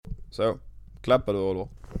Så, klappar du Oliver?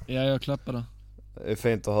 Ja, jag klappade. Det är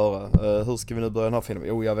fint att höra. Hur ska vi nu börja den här filmen?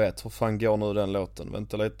 Jo, jag vet. Hur fan går nu den låten?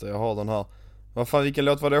 Vänta lite, jag har den här. Vad fan, vilken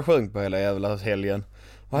låt var det jag sjöng på hela jävla helgen?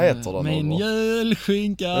 Vad heter den? Min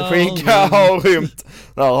julskinka har rymt.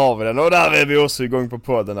 Där har vi den. Och där är vi också igång på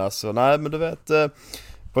podden alltså. Nej, men du vet,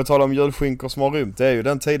 på tal om julskinkor som har rymt, det är ju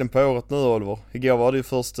den tiden på året nu, Oliver. Igår var det ju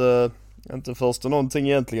inte första någonting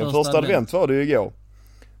egentligen. Första advent var det ju igår.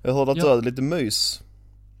 Jag hörde att du hade lite mys.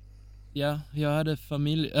 Ja, jag hade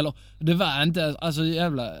familj, eller det var inte, alltså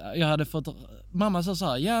jävla, jag hade fått, mamma sa så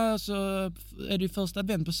här, ja så är det ju första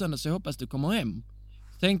advent på söndag så jag hoppas du kommer hem.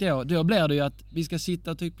 Så tänkte jag, då blir det ju att vi ska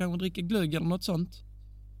sitta och typ kanske dricka glögg eller något sånt.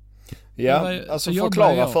 Ja, alltså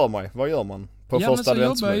förklara för mig, vad gör man på första adventsmys? Ja,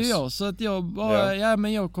 men så jobbar jag, så att jag bara, ja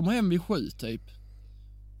men jag kommer hem vid 7 typ.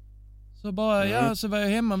 Så bara, ja så var jag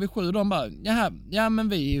hemma vid 7 och de bara, ja men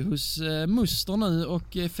vi är hos moster nu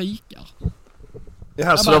och fikar.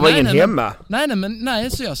 Ja, så det var ingen hemma?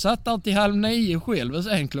 Nej, så jag satt alltid 8:30 själv och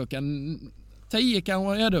sen 10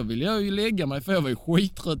 kanske, ja då ville jag ju lägga mig för jag var ju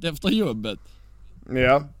skittrött efter jobbet.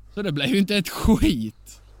 Ja. Så det blev ju inte ett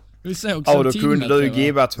skit. Vi såg ja, då kunde du ju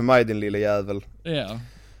gibbat med mig din lilla jävel. Ja.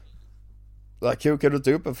 Där kokade du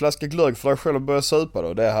inte upp en flaska glögg för dig själv och började supa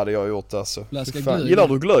då. Det hade jag gjort alltså. Glögg. Gillar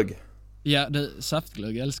du glögg? Ja,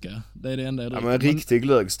 saftglögg älskar jag. Det är det enda jag dricker. Ja, men riktig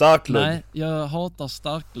glögg, stark glögg. Nej, jag hatar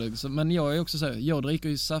starkglögg. Men jag är också så, jag dricker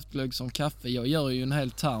ju saftglögg som kaffe. Jag gör ju en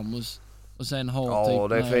hel termos och sen har typ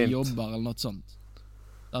när jag jobbar eller något sånt.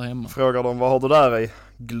 Där hemma. Frågar de, vad har du där i?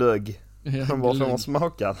 Glögg. Ja, de bara, får man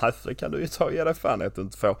smaka? Nej, det kan du ju ta och ge dig fan att du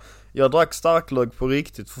inte får. Jag drack starklögg på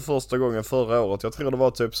riktigt för första gången förra året. Jag tror det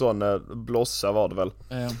var typ sån blossa var det väl.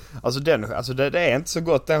 Ja. Alltså det är inte så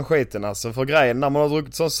gott den skiten alltså. För grejen, när man har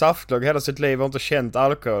druckit sån saftglögg hela sitt liv och inte känt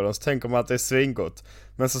alkoholen så tänker man att det är svingott.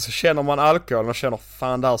 Men så känner man alkoholen och känner,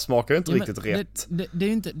 fan det här smakar ju inte riktigt rätt. Det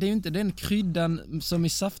är ju inte den kryddan som i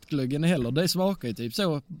saftglöggen heller. Det smakar ju typ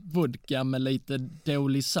så vodka med lite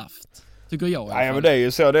dålig saft. Tycker jag. Ja, men det är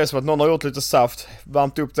ju så. Det är som att någon har gjort lite saft,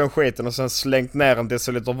 värmt upp den skiten och sen slängt ner en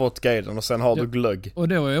deciliter vodka i den och sen har du glögg. Och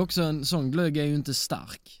då är också en sån glögg är ju inte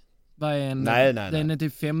stark. Vad är en? Nej. Den är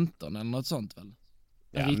typ 15 eller något sånt väl?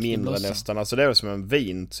 Ja, mindre blossa. Nästan. Alltså det är som en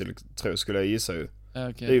vin, skulle jag gissa ju.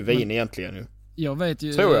 Okay. Det är ju vin egentligen ju. Jag vet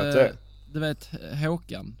ju... Tror jag att det är. Du vet,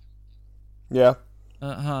 Håkan. Ja.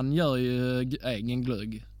 Han gör ju egen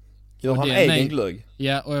glögg. Gör han egen glögg?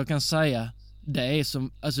 Ja, och jag kan säga... Det är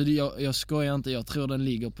som, alltså jag skojar inte, jag tror den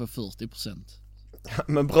ligger på 40%.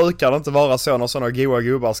 Men brukar det inte vara så när sådana goa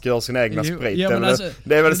gubbar ska göra sin egna sprit? Ja,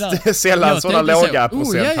 det är väl sällan sådana låga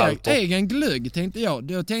procenthalter. Egen glögg tänkte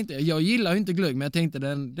jag. Jag gillar ju inte glögg, men jag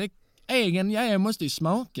tänkte jag måste ju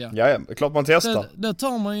smaka. Ja, klart man testar. Då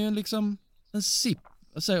tar man ju liksom en sipp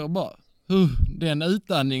och så bara, den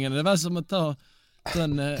utandningen, det var som att ta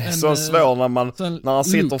så svår när han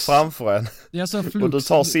sitter framför en. Och du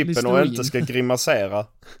tar sippen och inte ska grimasera.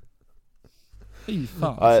 Fy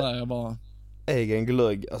fan, säger jag bara. Egen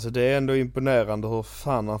glögg, alltså det är ändå imponerande hur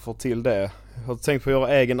fan han får till det. Jag har tänkt på att göra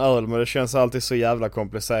egen öl, men det känns alltid så jävla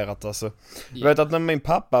komplicerat alltså. Jag vet att när min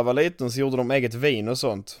pappa var liten så gjorde de eget vin och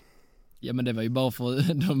sånt. Ja, men det var ju bara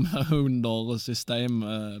för de här under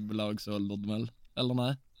systembolagsåldern, eller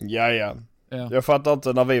nej? Ja. Jag fattar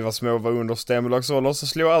inte, när vi var små och var under stämbolagsålder så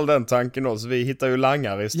slog all den tanken oss. Vi hittar ju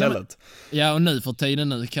langare istället. Ja, och nu för tiden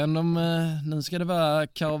nu ska det vara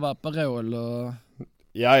Cava Aperol och...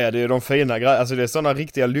 Ja, det är de fina grejer. Alltså det är sådana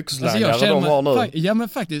riktiga lyxlangare alltså, de har nu. Ja, men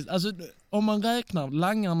faktiskt, alltså om man räknar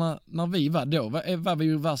langarna när vi var då, var vi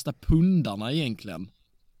ju värsta pundarna egentligen.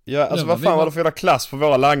 Ja, alltså vad fan var det för jävla klass på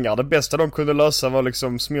våra langar? Det bästa de kunde lösa var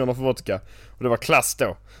liksom Smirnoff vodka. Och det var klass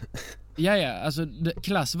då. Ja, alltså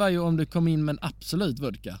klass var ju om du kom in med en absolut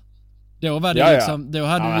vodka. Då var det liksom, då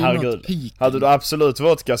hade du ju något peak. Hade du absolut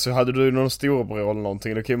vodka så hade du någon storebror eller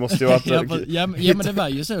någonting. Det måste ju vara ja, men det var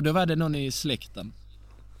ju så, då var det någon i släkten.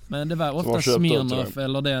 Men det var ofta Smirnoff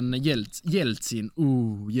eller den Jeltsin.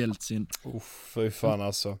 Jeltsin. Fy fan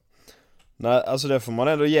alltså. Nej, alltså det får man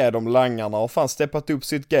ändå ge dem langarna och fan steppat upp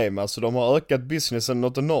sitt game. Alltså de har ökat businessen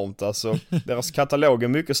något enormt alltså. Deras katalog är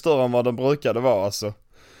mycket större än vad den brukade vara alltså.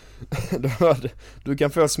 Du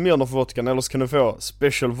kan få Smirnoff-vodkan eller så kan du få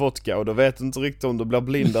special vodka och du vet inte riktigt om du blir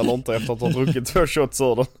blind eller inte efter att ha druckit 2 shots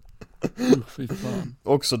ur den. Fy fan.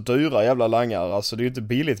 Också dyra jävla langare, alltså det är ju inte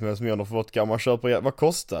billigt med Smirnoff-vodka. Man köper, vad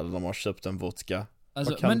kostar det när man köpt en vodka?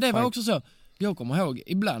 Alltså, men det var också så, jag kommer ihåg,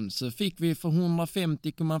 ibland så fick vi för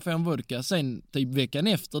 150 komma få en vodka, sen typ veckan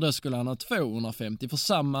efter då skulle han ha 250 för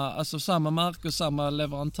samma mark och samma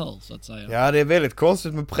leverantör så att säga. Ja, det är väldigt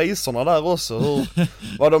konstigt med priserna där också,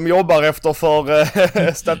 vad de jobbar efter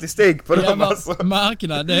för statistik på dem alltså.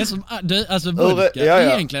 Marknad, det är som, alltså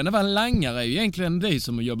vodka, egentligen det var en langare, egentligen det är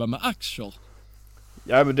som att jobba med aktier.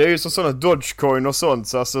 Ja, men det är ju sådana Dogecoin och sånt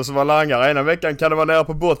så, alltså, som var langare. Ena veckan kan det vara nere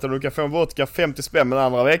på botten och du kan få en vodka 50 spänn, men den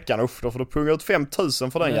andra veckan, då får du punga ut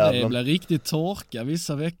 5000 för den jäveln. Det blir riktigt torka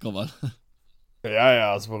vissa veckor va? Ja,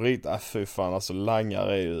 alltså på riktigt, fy fan, alltså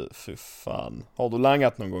langare är ju, fy fan. Har du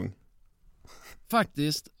langat någon gång?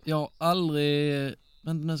 Faktiskt, jag har aldrig,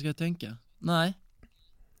 vänta nu ska jag tänka. Nej.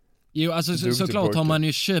 Jo, alltså såklart har man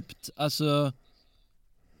ju köpt, alltså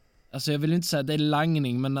jag vill inte säga att det är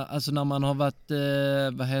langning, men alltså när man har varit,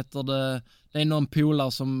 vad heter det, det är någon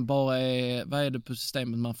polare som bara är, vad är det på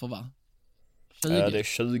systemet man får vara? 20? Ja, det är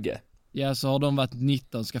 20. Ja, så har de varit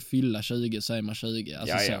 19, ska fylla 20, så är man 20,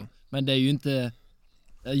 alltså ja. så. Men det är ju inte,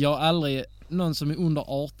 jag har aldrig, någon som är under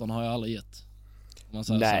 18 har jag aldrig gett.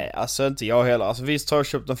 Nej, så. Alltså inte jag heller. Alltså visst har jag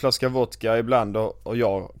köpt en flaska vodka ibland och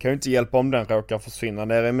jag kan ju inte hjälpa om den råkar försvinna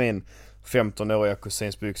ner i min 15-åriga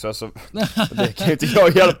kusins byxor, alltså, det kan ju inte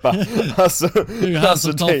jag hjälpa. Alltså, det är ju han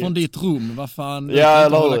som tar från ditt rum, vad fan. Ja,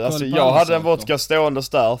 eller hur? Alltså, jag hade en vodka ståendes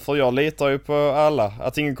där, för jag litar ju på alla,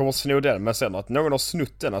 att ingen kommer sno den, men sen att någon har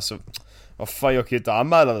snutt den, alltså, vad fan, jag kan ju inte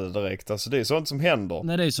anmäla det direkt, alltså det är sånt som händer.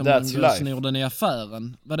 Nej, det är som om man snor den i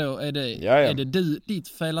affären. Vadå, är det ditt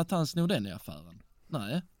fel att han snor den i affären?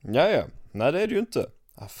 Nej. Ja, nej det är det ju inte.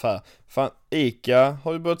 Affär. Fan, Ica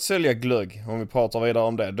har ju börjat sälja glögg, om vi pratar vidare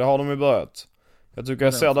om det. Det har de ju börjat. Jag tycker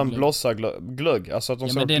jag ser den blossa glögg. Alltså att de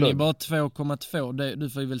men den glögg. är bara 2,2. Du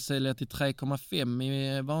får ju väl sälja till 3,5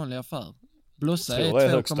 i vanlig affär. Blossa är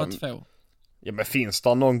 2,2. Ja, men finns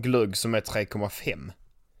det någon glögg som är 3,5?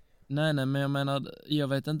 Nej, men jag menar, jag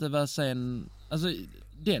vet inte vad sen. Alltså,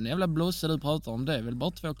 den jävla blossa du pratar om, det är väl bara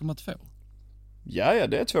 2,2? Ja,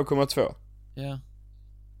 det är 2,2. Ja.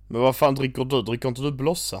 Men vad fan dricker du? Dricker inte du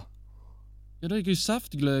blossa? Jag dricker ju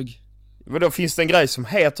saftglögg. Men då finns det en grej som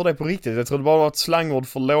heter det på riktigt. Jag tror det bara var ett slangord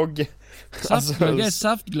för låg. Saftglögg är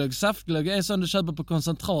saftglögg. Saftglögg är som du köper på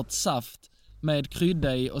koncentrat saft med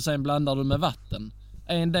krydda i och sen blandar du med vatten.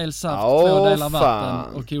 En del saft, 2 delar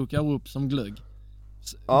vatten och kokar upp som glögg.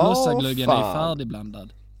 Blossaglöggen är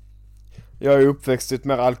färdigblandad. Jag är uppväxt i ett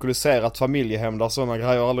mer alkoholiserat familjehem där sådana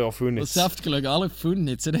grejer aldrig har funnits. Och saftglögg har aldrig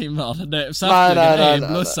funnits i din värld. Saftglöggen är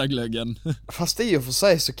blossaglöggen. Fast i och för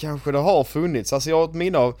sig så kanske det har funnits. Alltså jag har ett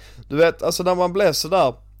minne av, du vet, alltså när man blev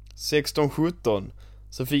sådär 16-17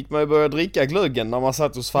 så fick man ju börja dricka glöggen när man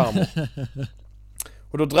satt hos farmor.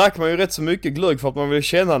 Och då drack man ju rätt så mycket glögg för att man ville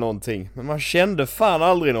känna någonting. Men man kände fan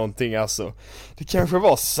aldrig någonting alltså. Det kanske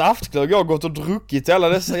var saftglögg jag har gått och druckit i alla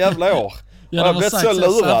dessa jävla år. Ja, jag blev så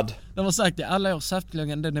lurad. De har sagt det, alla år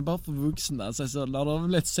saftglöggen, den är bara för vuxna. Så när de har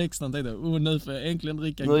blivit 16 tänkte jag, nu får jag äntligen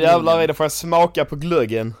dricka glöggen. Nu jävlar är det, får jag smaka på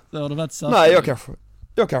glöggen. Så har det varit saftglögg. Nej,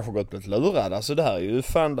 jag kanske gått blivit lurad. Alltså det här är ju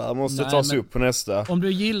fan, där måste tas upp på nästa. Om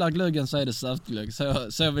du gillar glöggen så är det saftglögg,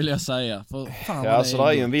 så vill jag säga. För fan, ja, alltså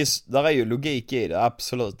där är ju logik i det,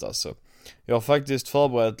 absolut alltså. Jag har faktiskt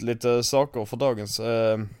förberett lite saker för dagens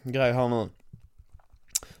grej här nu.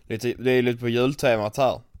 Det är lite på jultemat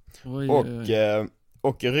här.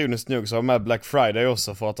 Och ironiskt nog så har jag med Black Friday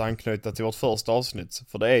också för att anknyta till vårt första avsnitt.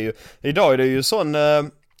 För det är ju, idag är det ju sån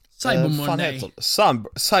Cyber Monday.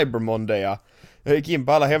 Cyber Monday, ja. Jag gick in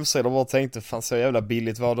på alla hemsidor och bara tänkte, fan så jävla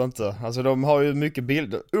billigt var det inte. Alltså de har ju mycket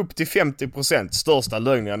bilder, upp till 50%, största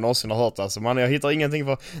lögnen jag någonsin har hört alltså. Jag hittar ingenting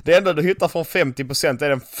för, det enda du hittar från 50% är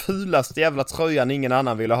den fulaste jävla tröjan ingen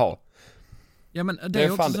annan ville ha. Ja, men det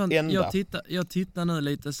är också sånt, jag tittar nu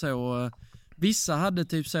lite så. Vissa hade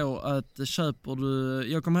typ så att köper du,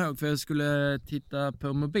 jag kommer ihåg för jag skulle titta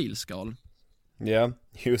på mobilskal. Ja,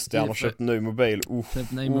 just det, han har köpt ny mobil.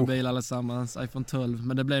 Köpt ny mobil allesammans, iPhone 12,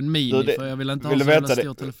 men det blev en mini för jag ville inte ha så jävla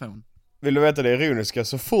stor telefon. Vill du veta det ironiska?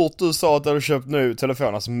 Så fort du sa att du hade köpt ny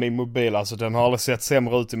telefon, alltså min mobil, alltså den har aldrig sett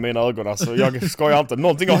sämre ut i mina ögon, alltså jag skojar inte.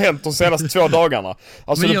 Någonting har hänt de senaste 2 dagarna.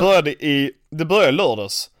 Alltså det började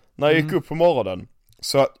lördags, när jag gick upp på morgonen,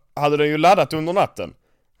 så hade den ju laddat under natten.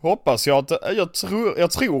 Hoppas jag att,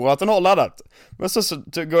 jag tror att den har laddat. Men så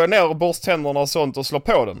går jag ner och borstar tänderna och sånt och slår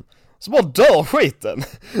på den. Så bara dör skiten.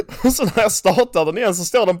 Och så när jag startar den igen så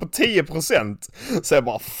står den på 10%. Så jag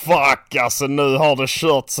bara, fuck alltså, nu har det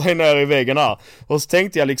kört sig ner i väggen här. Och så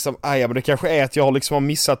tänkte jag liksom, men det kanske är att jag liksom har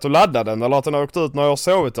missat att ladda den. Eller att den har åkt ut när jag har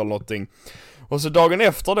sovit eller någonting. Och så dagen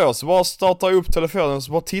efter då så bara startar jag upp telefonen och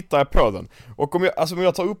så bara tittar jag på den. Och om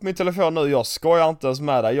jag tar upp min telefon nu, jag skojar inte ens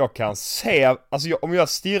med dig, jag kan se, alltså om jag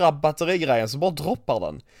stirrar batterigrejen så bara droppar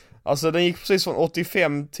den. Alltså den gick precis från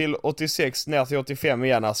 85 till 86 ner till 85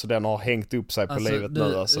 igen. Alltså den har hängt upp sig på livet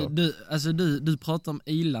nu alltså. Du pratar om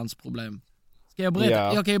ilandsproblem. Ska jag berätta?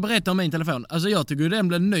 Ja. Jag kan ju berätta om min telefon. Alltså jag tycker den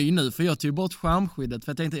blev ny nu, för jag tog bort skärmskyddet.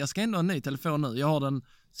 För jag tänkte jag ska ändå ha en ny telefon nu. Jag har den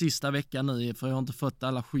sista veckan nu, för jag har inte fått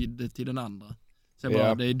alla skydd till den andra. Så jag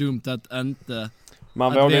bara, det är dumt att inte...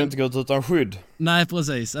 Man vågar ju inte gå ut utan skydd. Nej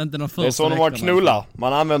precis, inte de första veckorna. Det är så när man knullar,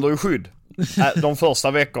 man använder ju skydd de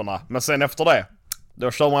första veckorna. Men sen efter det,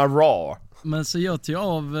 då kör man raw. Men så jag tog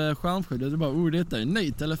av skärmskyddet och bara, detta är en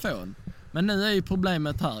ny telefon. Men nu är ju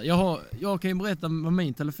problemet här. Jag kan ju berätta vad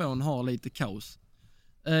min telefon har lite kaos.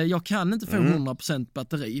 Jag kan inte få 100%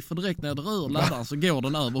 batteri, för direkt när jag drar ur laddaren så går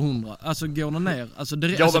den över 100. Alltså går den ner. Alltså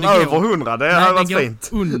det, går alltså den över 100? Det har varit fint.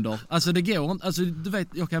 Under. Alltså det går inte. Alltså du vet,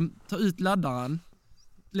 jag kan ta ut laddaren,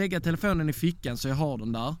 lägga telefonen i fickan så jag har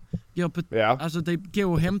den där. Alltså typ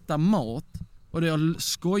gå och hämta mat. Och jag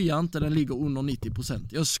skojar inte, den ligger under 90%.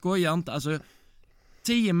 Jag skojar inte, alltså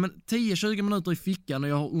 10-20 minuter i fickan och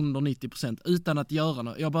jag har under 90% utan att göra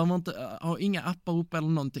något. Jag behöver inte ha inga appar upp eller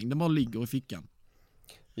någonting, den bara ligger i fickan.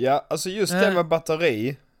 Ja, alltså just det med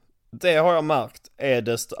batteri, det har jag märkt är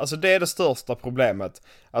det största problemet.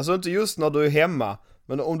 Alltså inte just när du är hemma,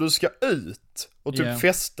 men om du ska ut och typ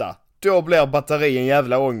festa, då blir batteri en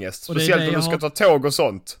jävla ångest. Speciellt om du ska ta tåg och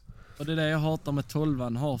sånt. Och det är det jag hatar med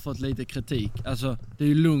 12an, har fått lite kritik. Alltså det är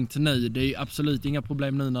ju lugnt nu, det är ju absolut inga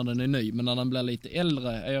problem nu när den är ny. Men när den blir lite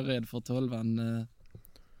äldre är jag rädd för 12an.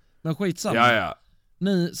 Men skitsamma. Ja.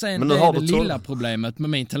 Sen det är det lilla problemet med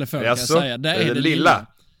min telefon, kan jag säga. Det är det lilla.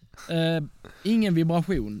 Ingen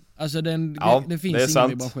vibration. Alltså det finns ingen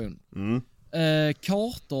sant. Vibration.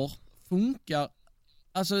 Kartor funkar.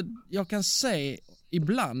 Alltså jag kan se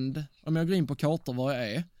ibland, om jag går in på kartor var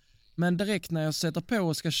jag är. Men direkt när jag sätter på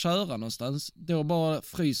och ska köra någonstans, då bara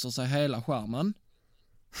fryser sig hela skärmen.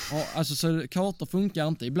 Och, alltså så kartor funkar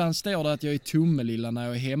inte. Ibland står det att jag är tummelilla när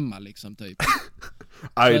jag är hemma liksom typ.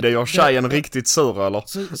 Aj, det gör tjejen riktigt sur eller?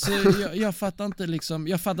 Så jag fattar inte liksom,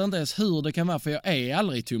 jag fattar inte ens hur det kan vara, för jag är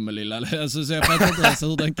aldrig tummelilla. Alltså, så jag fattar inte ens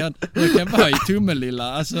hur den kan vara i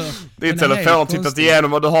tummelilla. Alltså, din telefon har tittat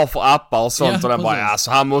igenom vad du har för appar och sånt, och den bara,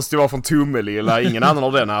 alltså han måste ju vara från tummelilla, ingen annan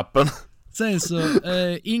har den appen. Sen så,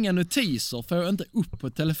 inga notiser får jag inte upp på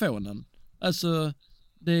telefonen. Alltså,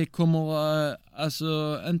 det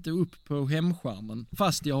kommer inte upp på hemskärmen.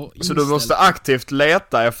 Fast jag har inställt. Så du måste aktivt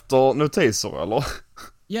leta efter notiser, eller?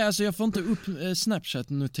 Ja, alltså jag får inte upp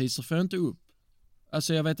Snapchat-notiser, får jag inte upp.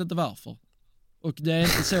 Alltså jag vet inte varför. Och det är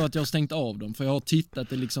inte så att jag har stängt av dem, för jag har tittat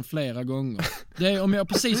det liksom flera gånger. Det är om jag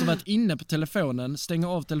precis har varit inne på telefonen, stänger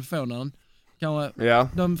av telefonen,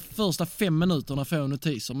 de första 5 minuterna får jag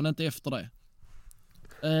notiser, men inte efter det.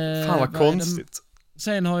 Fan vad konstigt.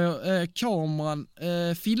 Sen har jag kameran,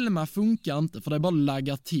 filma funkar inte, för det bara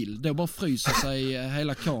laggar till. Det bara fryser sig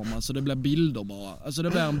hela kameran, så det blir bilder bara. Alltså det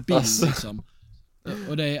blir en bild liksom.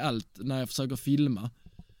 Och det är allt när jag försöker filma.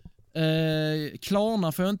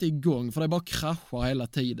 Klarna får jag inte igång, för det bara kraschar hela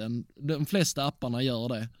tiden. De flesta apparna gör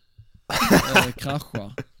det.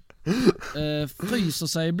 Kraschar. Fryser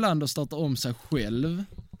sig ibland och startar om sig själv.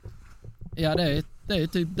 Ja, det är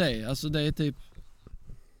typ det. Alltså det är typ.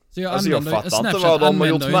 Så jag använder Snapchat inte vad de har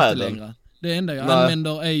gjort med den. Det enda jag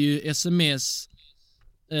använder är ju SMS,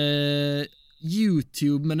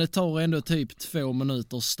 YouTube, men det tar ändå typ 2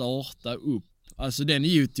 minuter att starta upp. Alltså den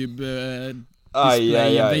YouTube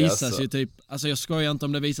displayen visas ju typ, alltså jag skojar inte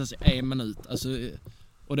om det visas i 1 minut. Alltså,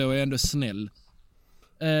 och då är jag ändå snäll.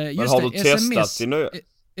 Men har du testat din nu?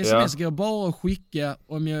 SMS går bara att skicka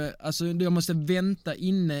om jag måste vänta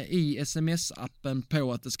inne i SMS-appen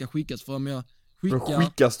på att det ska skickas, för om jag skickar... Men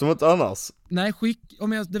skickas de inte annars? Nej,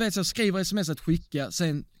 om jag skriver sms att skicka,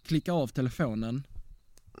 sen klickar av telefonen.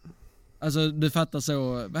 Alltså du fattar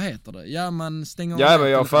så, vad heter det? Ja, man stänger av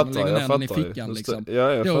telefonen och lägger ner den i fickan liksom.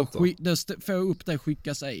 Då får jag upp det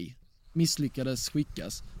skickas ej. Misslyckades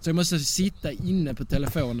skickas. Så jag måste sitta inne på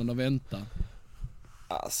telefonen och vänta.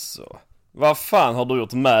 Alltså, vad fan har du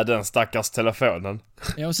gjort med den stackars telefonen?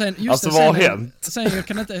 Ja, och sen, vad har hänt? Sen jag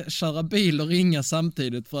kan inte köra bil och ringa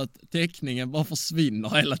samtidigt, för att täckningen bara försvinner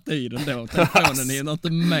hela tiden då. Telefonen hinner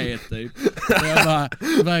inte med typ. Så jag bara,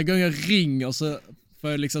 varje gång jag ringer så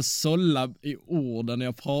får jag liksom sålla i orden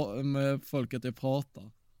när med folket jag pratar.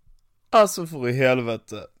 Alltså för i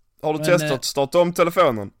helvete. Har du testat att starta om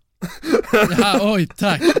telefonen? Ja, oj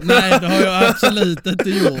tack. Nej, det har jag absolut inte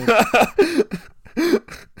gjort.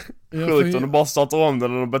 Sjukt om du bara startar om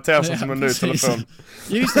den och beter sig som en ny telefon.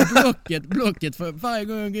 Just det, blocket, för varje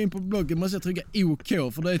gång jag går in på blocket måste jag trycka OK,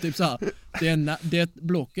 för det är typ så här: det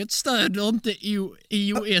blocket stöder inte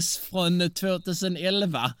iOS från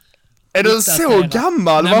 2011. Är den så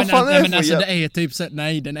gammal? Nej, Vad fan är det men för alltså det är typ så,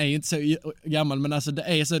 nej den är ju inte så gammal, men alltså det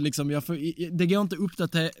är så liksom, det går inte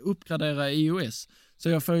att uppgradera iOS. Så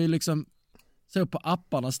jag får ju liksom, så på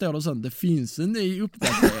apparna står det sånt, det finns en ny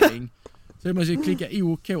uppdatering. Så jag måste ju klicka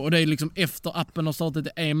OK, och det är liksom efter appen har startat i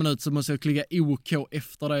 1 minut så måste jag klicka OK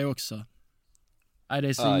efter det också. Nej, det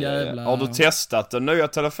är så jävla... Har du testat den nya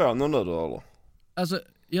telefonen nu då eller? Alltså,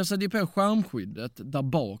 jag satte ju på skärmskyddet där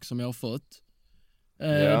bak som jag har fått.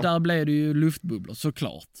 Där blev det ju luftbubblor,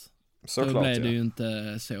 såklart. Då blev det ju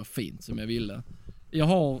inte så fint som jag ville. Jag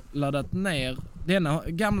har laddat ner, denna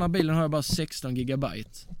gamla bilen har jag bara 16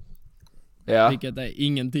 gigabyte. Ja. Vilket är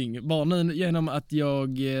ingenting. Bara nu genom att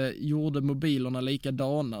jag gjorde mobilerna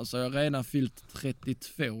likadana så har jag redan fyllt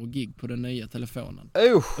 32 gig på den nya telefonen.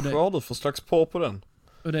 Vad har du för slags på den?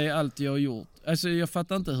 Och det är allt jag har gjort. Alltså jag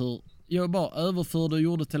fattar inte hur. Jag bara överförde och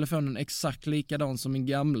gjorde telefonen exakt likadan som min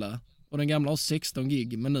gamla. Och den gamla har 16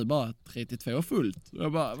 gig, men nu bara 32 fullt.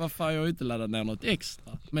 Jag bara, vad fan, jag har ju inte laddat ner något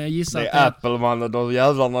extra. Men jag gissar det är att Apple, man, de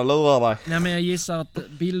jävlarna lurar dig. Nej, men jag gissar att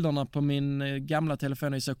bilderna på min gamla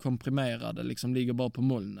telefon är så komprimerade, liksom ligger bara på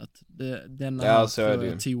molnet. Denna här så är det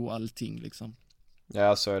ju. tog allting liksom.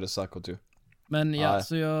 Ja, så är det säkert ju. Men ja,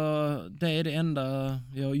 så det är det enda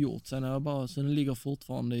jag har gjort. Sen är jag bara, så den ligger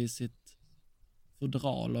fortfarande i sitt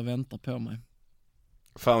fodral och väntar på mig.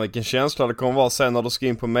 Fan, vilken känsla det kommer vara sen när du ska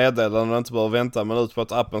in på meddelanden och inte behöver vänta en minut på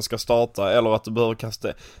att appen ska starta eller att du behöver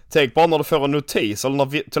kasta. Tänk bara när du får en notis eller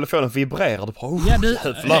när telefonen vibrerar. Du bara,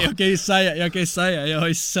 ja, jag kan ju säga, jag har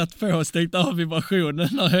ju satt på och stängt av vibrationen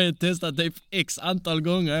när jag har testat typ x antal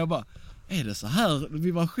gånger. Jag bara, är det så här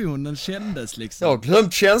vibrationen kändes liksom? Jag har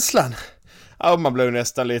glömt känslan. Ja, man blev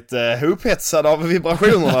nästan lite upphetsad av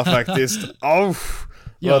vibrationerna faktiskt.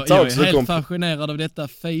 Jag är helt fascinerad av detta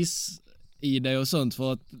Face-ID och sånt,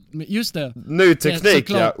 för att, just det. Ny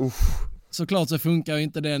teknik, såklart så funkar ju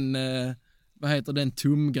inte den, den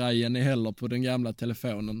tumgrejen heller på den gamla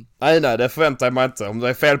telefonen. Nej, det förväntar jag mig inte. Om det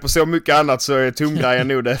är fel på så mycket annat så är tumgrejen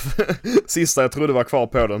nog det sista jag trodde var kvar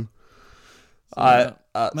på den.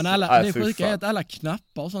 Men det sjuka är att alla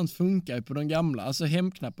knappar och sånt funkar ju på den gamla. Alltså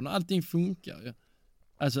hemknappen och allting funkar ju.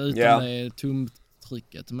 Alltså utan det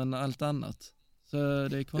tumtrycket, men allt annat. Så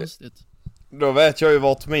det är konstigt. Då vet jag ju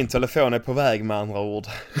vart min telefon är på väg, med andra ord.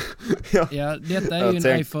 Ja, detta är ju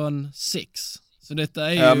en iPhone 6. Så detta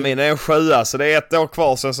är ju... Ja, min är en 7, så det är 1 år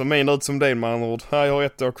kvar sen, som min ut som din, med andra ord. Jag har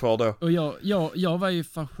 1 år kvar då. Och jag var ju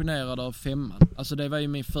fascinerad av 5. Alltså det var ju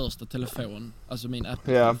min första telefon. Alltså min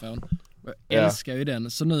Apple-telefon. Jag älskar ju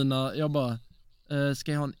den. Så nu när jag bara,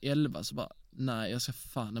 ska jag ha en 11? Så bara, nej, jag ska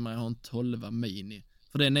fan med ha en 12 mini.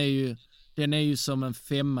 För den är ju som en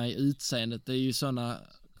 5 i utseendet. Det är ju såna,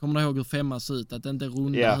 kommer du ihåg hur 5 ser ut? Att det inte är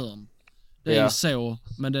runda hörn. Det är ju så,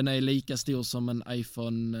 men den är lika stor som en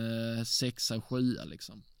iPhone 6 och 7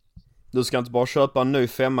 liksom. Du ska inte bara köpa en ny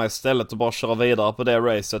 5 istället och bara köra vidare på det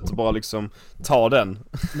racet och bara liksom ta den.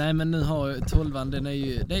 Nej, men nu har jag 12, det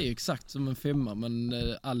är ju exakt som en 5, men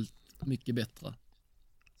allt mycket bättre.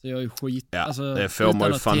 Så jag är skit, alltså, det får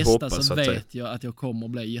man ju fan testa, hoppas så att vet jag att jag kommer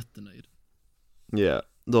bli jättenöjd. Ja,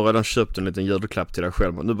 du har redan köpt en liten julklapp till dig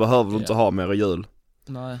själv. Nu behöver du inte ha mer jul.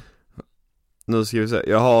 Nej. Nu ska vi se,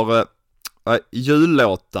 jag har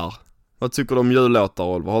jullåtar. Vad tycker du om jullåtar,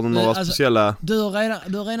 Oliver? Har du några speciella... Du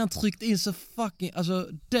har redan tryckt in så fucking... Alltså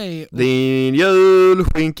det... Din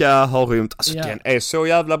julskinka har rymt. Alltså den är så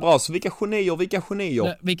jävla bra. Så vilka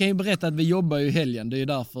genier. Vi kan ju berätta att vi jobbar ju helgen. Det är ju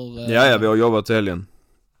därför... Ja, vi har jobbat i helgen.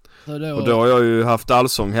 Och då har jag ju haft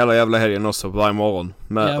allsång hela jävla helgen också, varje morgon.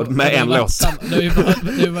 Med en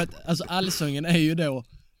låt. Alltså allsången är ju då...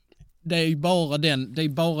 Det är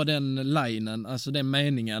bara den linen, alltså den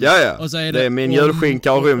meningen. Ja. Och så är det är min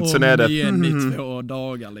julskinka har rymt, sen är det igen i 2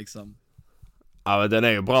 dagar liksom. Ja, men den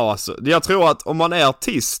är ju bra alltså. Jag tror att om man är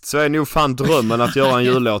artist så är nog fan drömmen att göra en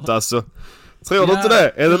jullåt alltså. Tror du inte det?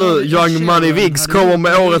 Är det nu Young Money Viggs kommer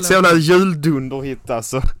med årets jävla juldunderhit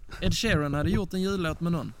alltså? Ed Sheeran hade gjort en jullåt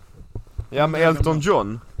med någon. Ja, med Elton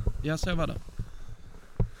John. Ja, så var det.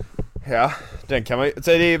 Ja, den kan man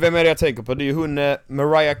ju... Vem är det jag tänker på? Det är ju hon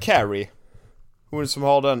Mariah Carey. Hon som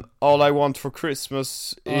har den All I Want For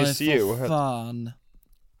Christmas Is You. Fan.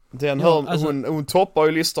 Den hon toppar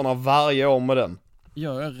ju listorna varje år med den.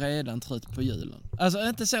 Jag är redan trött på julen. Alltså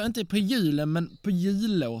inte på julen, men på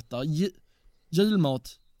jullåtar. Julmat.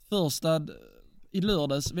 Första i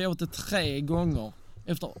lördags, vi åt det 3 gånger.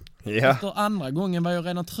 Efter andra gången var jag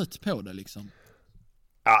redan trött på det liksom.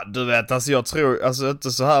 Ja, du vet, alltså jag tror, alltså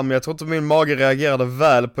inte så här, men jag tror inte min mage reagerade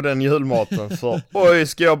väl på den julmaten. För, oj,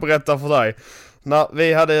 ska jag berätta för dig.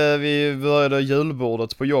 När vi började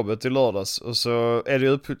julbordet på jobbet i lördags, och så är det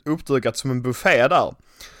uppdukat som en buffé där.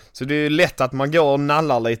 Så det är ju lätt att man går och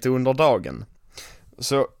nallar lite under dagen.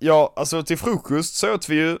 Så ja, alltså till frukost så åt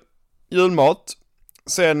vi ju julmat.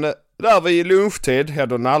 Sen där vid lunchtid, ja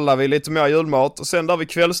då nallar vi lite mer julmat. Och sen där vid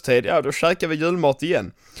kvällstid, ja då käkar vi julmat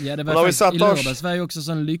igen. Ja, det var faktiskt, i lördags var ju också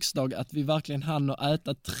sån lyxdag att vi verkligen hann att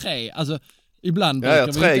äta 3. Alltså, ibland brukar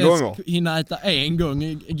vi inte ens hinna äta en gång.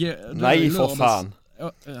 Nej, för fan.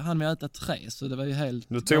 Han med äta 3, så det var ju helt...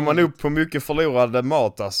 Nu tog man upp på mycket förlorade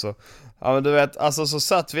mat alltså. Ja men du vet, alltså så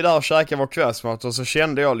satt vi där och käkade vår kvällsmat och så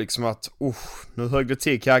kände jag liksom att nu högg det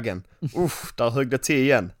till kaggen. Där högg det till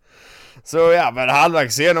igen. Så ja, men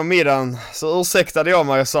halvvägs igenom middagen så ursäktade jag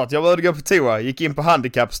mig och sa att jag började gå på toa. Gick in på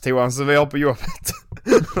handikappstoan så vi har på jobbet.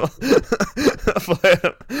 För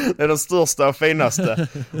det är den största och finaste.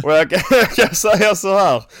 Och jag kan säga så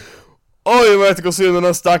här. Oj, vad jag tycker synd om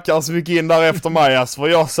den stackare som gick in där efter mig, alltså, för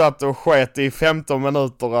jag satt och sket i 15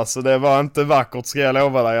 minuter, alltså det var inte vackert, ska jag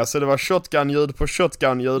lova dig, alltså det var shotgun-ljud på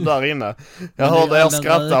shotgun-ljud där inne. Jag hörde er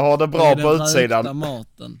skratta, har det bra på utsidan.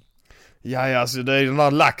 Maten. Ja, alltså det är den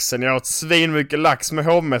där laxen, jag åt svin mycket lax med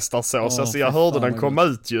hovmästarsås, alltså jag hörde den komma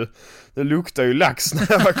ut ju. Det luktar ju lax när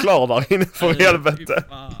jag var klar där inne, för helvete.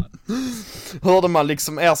 Hörde man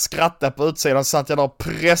liksom er skratta på utsidan, satt jag där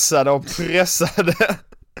och pressade.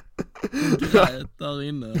 Grät där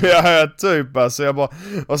inne. Ja, typ alltså jag bara...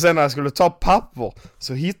 Och sen när jag skulle ta papper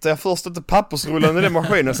så hittade jag först inte pappersrullen i den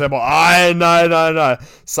maskinen. Så jag bara, nej.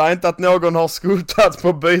 Säg inte att någon har skottat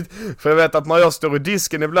på byt. För jag vet att när jag står i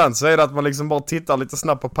disken ibland så är det att man liksom bara tittar lite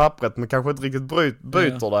snabbt på pappret, men kanske inte riktigt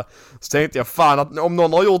byter det. Så tänkte jag, fan att om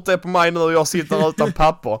någon har gjort det på mig nu och jag sitter utan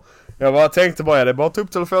papper. Jag tänkte bara, det är bara att ta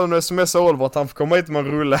upp telefonen och smsa Oliver att han får komma hit med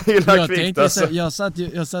en rulle illa kvickt alltså. Jag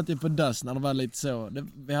satt ju på dass när det var lite så.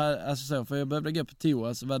 Vi hade, alltså så, för jag behövde gå på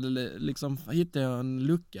toa, så var det liksom, hittade jag en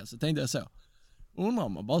lucka, så tänkte jag så. Undrar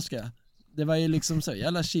om man bara ska. Det var ju liksom så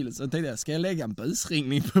jävla chill, så tänkte jag, ska jag lägga en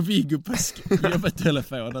busringning på Viggo på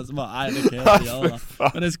jobbetelefonen? Så bara, nej det kan jag inte göra.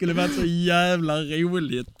 Men det skulle vara så jävla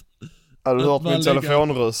roligt. Har du hört min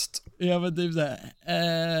telefonröst? Ja, men typ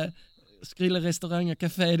såhär, Skrilla restaurang och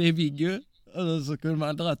café, det är Viggo. Och så kunde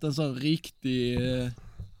man dra en sån riktig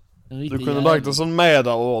du kunde dra en sån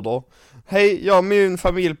medarorder. Hej, jag och min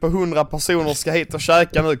familj på 100 personer ska hit och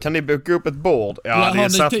käka nu. Kan ni boka upp ett bord? Ja, det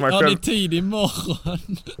satt mig själv. Har ni tid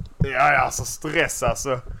imorgon? Ja, så stress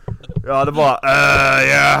alltså. Ja, det bara,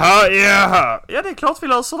 jaha. Ja, det är klart vi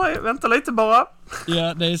löser det. Vänta lite bara.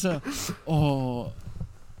 Ja, det är så.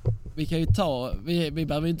 Vi kan ju ta, vi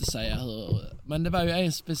behöver inte säga hur, men det var ju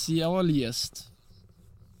en specialgäst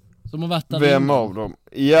som har varit där. Vem innan. Av dem?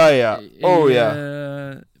 Ja.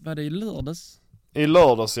 Var det i lördags? I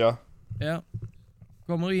lördags, ja. Ja.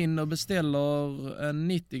 Kommer in och beställer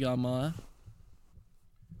en 90-grammare.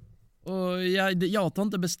 Och jag tar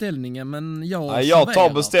inte beställningen, men jag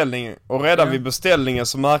tar beställningen. Och redan vid beställningen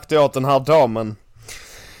så märkte jag att den här damen,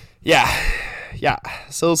 ja,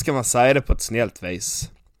 så hur ska man säga det på ett snällt vis?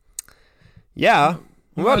 Ja,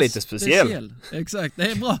 hon var lite speciell. Exakt,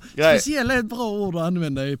 det är bra. Speciell är ett bra ord att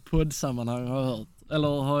använda i poddsammanhang, har jag hört.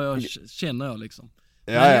 Eller känner jag liksom.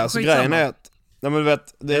 Ja, alltså grejen är att, nej men du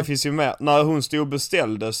vet, det finns ju mer. När hon stod och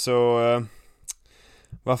beställde så,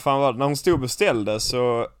 vad fan var det? När hon stod och beställde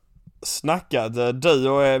så snackade du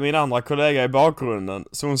och min andra kollega i bakgrunden.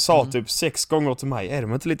 Så hon sa typ 6 gånger till mig, är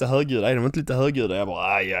de inte lite högljudda? Jag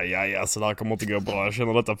bara, aj, så där kommer inte gå bra. Jag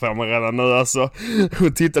känner detta på mig redan nu alltså.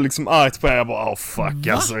 Hon tittar liksom argt på mig. Jag bara, fuck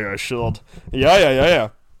alltså, jag är körd. Ja.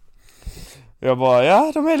 Jag bara,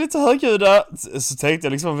 ja, de är lite högljudda. Så tänkte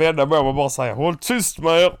jag liksom vända mig och bara säga, håll tyst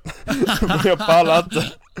med er. Men jag pallar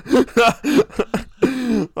inte.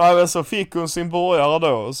 Nej, men så fick hon sin burgare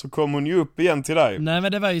då, och så kom hon ju upp igen till dig. Nej,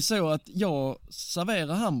 men det var ju så att jag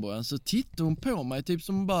serverade hamburgaren, så tittade hon på mig typ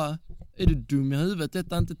som bara, är du dum i huvudet,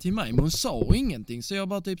 detta är inte till mig. Men hon sa ingenting, så jag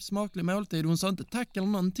bara typ smaklig måltid. Hon sa inte tack eller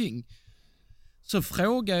någonting. Så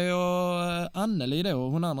frågade jag Anneli då,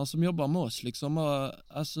 hon andra som jobbar med oss liksom,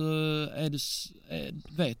 alltså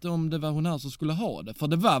vet du om det var hon här som skulle ha det? För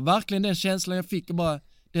det var verkligen den känslan jag fick, och bara,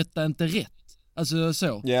 detta är inte rätt. Alltså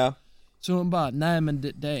så. Ja. Yeah. Så hon bara, nej men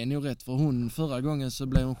det är nog rätt, för hon förra gången så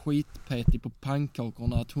blev hon skitpetig på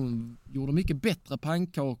pannkakorna, att hon gjorde mycket bättre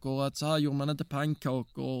pannkakor, och att så här gjorde man inte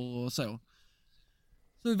pannkakor och så.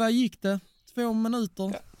 Så vad gick det? 2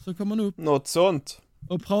 minuter, så kom hon upp. Något sånt.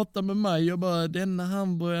 Och pratade med mig och bara, denna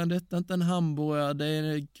hamburgaren, detta är inte en hamburgare, det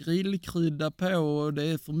är grillkrydda på och det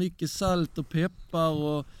är för mycket salt och peppar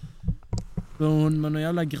och med några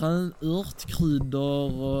jävla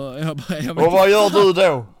örtkryddor och jag vet. Och vad gör du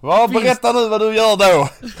då? Berätta nu vad du gör då.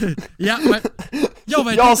 Ja,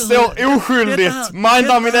 men jag står oskyldigt,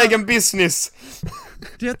 mindar min egen business.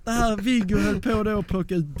 Detta här, Viggo höll på då att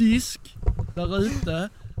plocka ut disk där ute.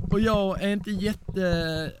 Och jag är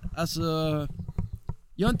inte alltså,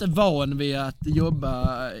 jag är inte van vid att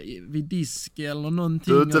jobba vid disk eller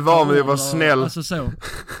någonting. Du är inte van vid att vara snäll. Alltså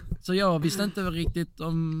så jag visste inte riktigt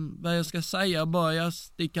om vad jag ska säga, bara jag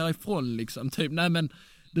sticker ifrån liksom, typ. Nej men,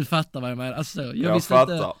 du fattar vad jag menar. Alltså, jag visste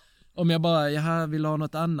fattar. Inte om jag bara, jag vill ha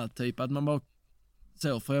något annat typ, att man bara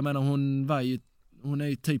så, för jag menar hon är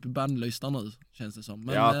ju typ bandlyst nu, känns det som.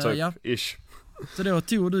 Men, ja, typ, ish. Så då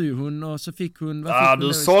tog du ju hon och så fick hon...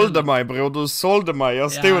 Du sålde mig bror, du sålde mig.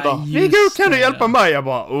 Jag stod där. Viggo, kan du hjälpa mig? Jag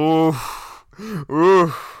bara,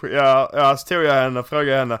 ja, så tog jag henne,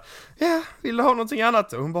 frågade henne. Ja, vill du ha någonting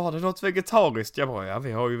annat? Hon bara, det är något vegetariskt. Jag bara, ja,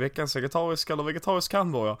 vi har ju veckans vegetarisk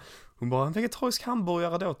hamburgare. Hon bara, en vegetarisk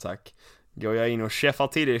hamburgare då tack. Går jag in och chefar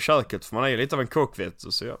till det i köket, för man är ju lite av en kock, vet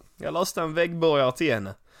du. Så jag löste en veggburgare till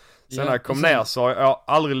henne. Sen när jag kom ner så har jag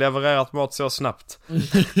aldrig levererat mat så snabbt.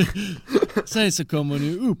 Sen så kommer hon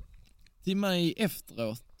ju upp till mig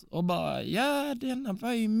efteråt och bara, ja, denna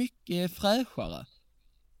var ju mycket fräschare.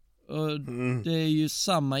 Och det är ju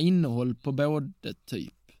samma innehåll på både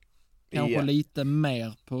typ. Kanske lite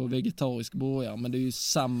mer på vegetarisk burgare, men det är ju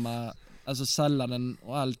samma, alltså salladen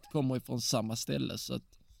och allt kommer ifrån samma ställe, så att,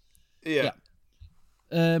 ja.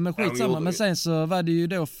 Men skitsamma, men sen så var det ju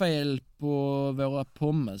då fel på våra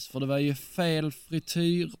pommes, för det var ju fel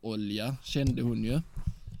frityrolja, kände hon ju.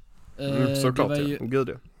 Såklart, gud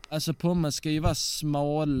ja. Alltså pommes ska ju vara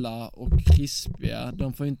smala och krispiga,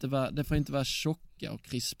 det får inte vara tjocka och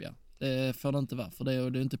krispiga. Det får det inte vara, för det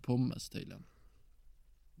är inte pommes tydligen.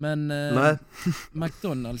 Men nej.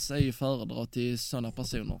 McDonalds är ju föredra till sådana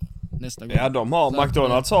personer nästa gång. Ja, de har,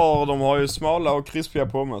 McDonalds de har ju smala och krispiga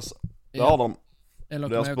pommes. Det har de. Eller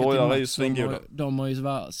deras burgare är ju svingoda. De har ju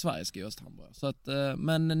Sveriges godaste hamburgare. Så att,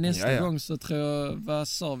 men nästa gång så tror jag, vad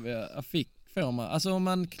sa vi, jag fick för mig. Alltså om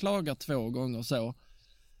man klagar 2 gånger så.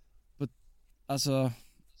 Alltså.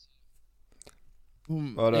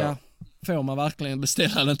 Ja, får man verkligen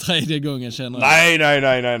beställa den 3:e gången, känner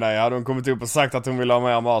jag. Nej. Hade hon kommit upp och sagt att hon vill ha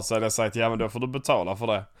mer mat, så hade jag sagt, ja men då får du betala för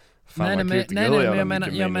det. Fan, nej,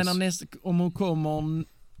 jag menar nästa, om hon kommer,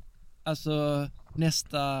 alltså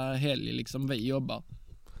nästa helg liksom vi jobbar.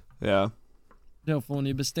 Ja. Då får hon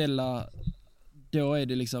ju beställa, då är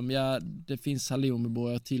det liksom, ja, det finns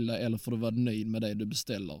halloumiburgare till dig, eller får du vara nöjd med det du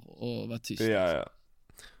beställer och vara tyst. Ja.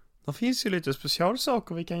 Det finns ju lite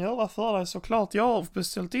specialsaker vi kan göra för dig, såklart. Jag har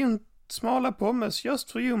beställt in smala pommes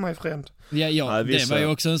just for you, my friend. Ja, nej, det var ju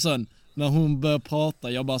också en sån, när hon började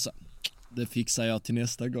prata, jag bara så, det fixar jag till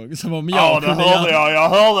nästa gång. Så om jag jag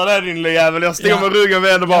hörde det, din jävel. Jag stod med ryggen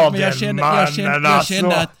vänd och bara, men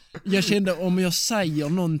jag kände om jag säger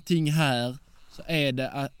någonting här så är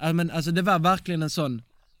det, men alltså det var verkligen en sån,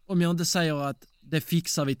 om jag inte säger att det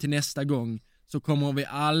fixar vi till nästa gång, så kommer vi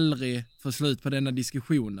aldrig få slut på denna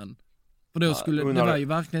diskussionen. För då skulle, det var ju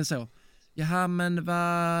verkligen så. Jaha, men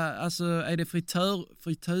alltså är det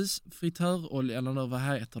fritörolja eller vad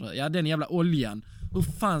heter det? Ja, den jävla oljan. Hur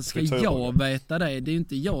fan ska jag veta det? Det är ju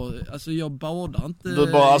inte jag, alltså jag badar inte.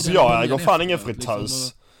 Du bara, alltså jag äger fan ingen fritös.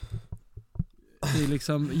 Liksom, det är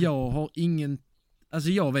liksom, jag har ingen, alltså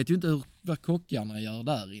jag vet ju inte vad kockarna gör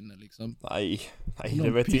där inne liksom. Nej,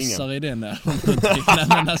 det vet ingen. De pissar i den där. Nej,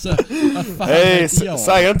 men alltså, vad fan vet jag?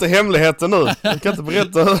 Säg inte hemligheten nu. Jag kan inte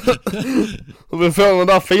berätta hur vi får den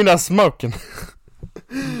där fina smoken.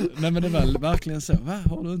 Nej, men det var verkligen så. Va,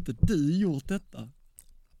 har du inte gjort detta?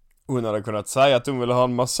 Hon hade kunnat säga att hon ville ha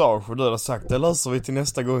en massage och du hade sagt, det löser vi till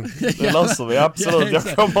nästa gång. Det löser vi, absolut.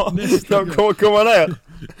 Jag kommer komma ner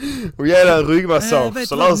och ge dig en ryggmassage,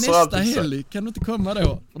 så löser allt. Nästa helg, kan du inte komma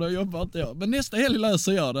då? För då jobbar inte jag. Men nästa helg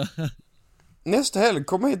löser jag det. Nästa helg,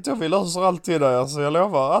 kom hit och vi löser allt till dig. Alltså jag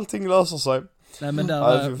lovar, allting löser sig. Nej, men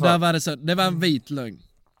där var det så, det var en vit lögn.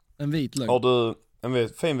 En vit lögn. Har du,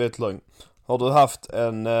 fin vit lögn. Har du haft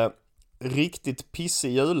en riktigt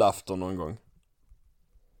pissig julafton någon gång?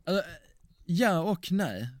 Ja och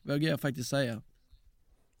nej, vågar jag faktiskt säga.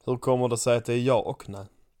 Hur kommer det sig att det är ja och nej?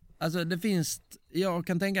 Alltså det finns, jag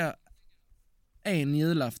kan tänka, en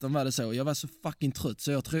julafton var det så. Jag var så fucking trött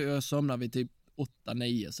så jag tror jag somnade vid typ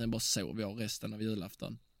 8-9, sen bara sov jag resten av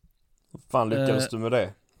julafton. Hur fan lyckades du med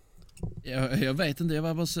det? Jag vet inte,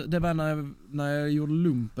 det var när jag gjorde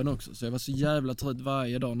lumpen också, så jag var så jävla trött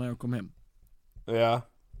varje dag när jag kom hem. Ja.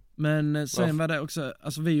 Men sen var det också,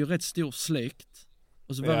 alltså vi är ju rätt stor släkt.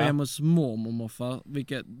 Och så var vi hemma hos mormor och morfar,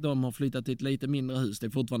 vilket de har flyttat till ett lite mindre hus. Det är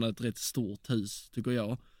fortfarande ett rätt stort hus, tycker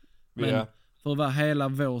jag. Men för att vara hela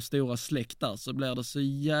vår stora släkt där så blir det så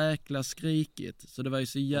jäkla skrikigt. Så det var ju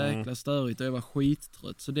så jäkla störigt och jag var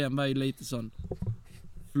skittrött. Så den var ju lite sån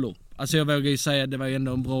flopp. Alltså jag vågar ju säga att det var ju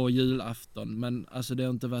ändå en bra julafton. Men alltså det har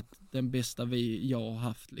inte varit den bästa jag har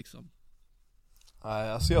haft liksom.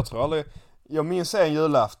 Nej, alltså jag tror aldrig... Jag minns en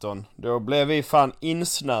julafton. Då blev vi fan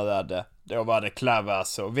insnöade. Då var det klav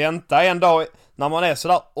alltså. Vänta en dag, när man är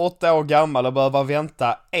sådär 8 år gammal och behöver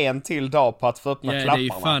vänta en till dag på att få öppna klapparna. Ja, det är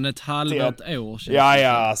ju fan ett halvt år sedan. Ja,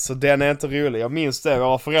 alltså den är inte rolig. Jag minns det,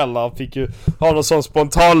 våra föräldrar fick ju ha någon sån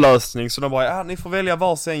spontanlösning. Så de bara, ja ni får välja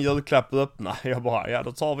varsin julklapp och öppna. Jag bara, ja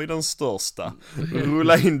då tar vi den största.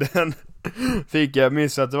 Rulla in den. Jag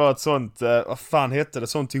minns att det var ett sånt, vad fan hette det,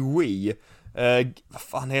 sånt till Wii. Vad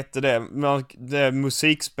fan hette det? Det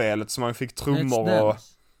musikspelet som man fick trummor och...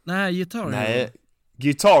 Nej, Guitar Hero.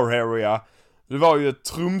 Guitar Hero, ja. Det var ju ett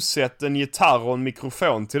trumset, en gitarr och en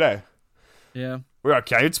mikrofon till det. Ja. Och jag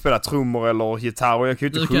kan ju inte spela trummor eller gitarr och jag kan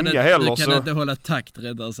ju inte sjunga heller. Du kan inte hålla takt,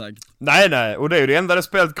 rättare sagt. Nej, och det är ju det enda det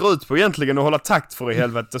spelet går ut på egentligen, att hålla takt för i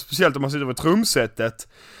helvete. Speciellt om man sitter på trumsetet.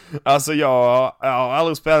 Alltså jag har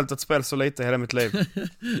aldrig spelat ett spel så lite i hela mitt liv.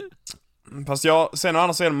 Fast sen å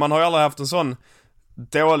andra sidan, man har ju aldrig haft en sån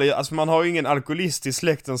dålig, alltså man har ju ingen alkoholist i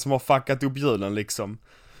släkten som har fuckat upp julen liksom.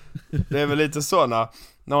 Det är väl lite såna.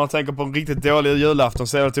 När man tänker på en riktigt dålig julafton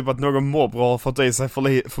så är det typ att någon morbror har fått i sig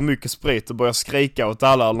för mycket sprit och börjar skrika åt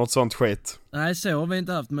alla eller något sånt skit. Nej, så har vi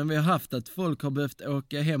inte haft, men vi har haft att folk har behövt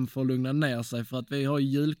åka hem för att lugna ner sig för att vi har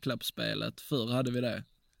julklappsspelet. Förr hade vi det.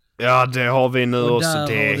 Ja, det har vi nu också.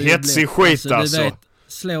 Det är hetsig skit alltså. Du vet,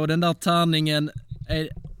 slå den där tärningen,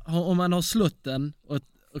 om man har slått den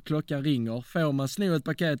och klockan ringer, får man sno ett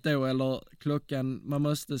paket då eller man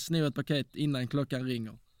måste sno ett paket innan klockan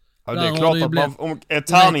ringer. Ja, det är klart att om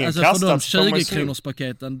tärningen alltså kastats för de 20 kronors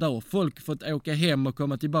paketen, då har folk fått åka hem och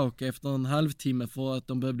komma tillbaka efter en halvtimme för att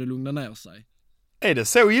de behövde lugna ner sig. Är det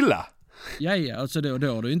så illa? Ja, alltså då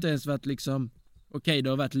har det inte ens varit liksom, okej, det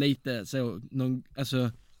har varit lite så,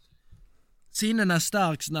 alltså sinnena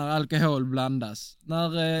stärks när alkohol blandas.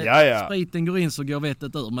 När spriten går in så går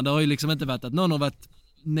vettet ur, men det har ju liksom inte varit att någon har varit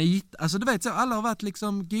alltså du vet så, alla har varit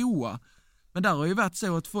liksom goa. Men där har ju varit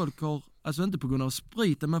så att folk har, alltså inte på grund av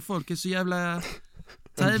spriten, men folk är så jävla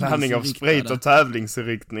tävlingsinriktade. En blandning av sprit och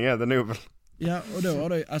tävlingsinriktning är det nog väl. Ja, och då har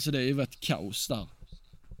det, alltså det har ju varit kaos där.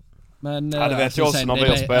 Men ja, det vet jag också när vi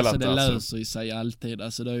har spelat. Alltså det löser ju sig alltid,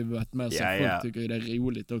 alltså det har ju varit med så folk tycker ju det är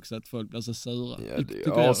roligt också att folk blir så sura. Ja, det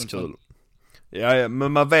är askul. Ja,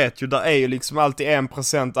 men man vet ju, där är ju liksom alltid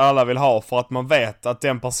 1% alla vill ha för att man vet att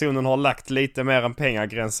den personen har lagt lite mer än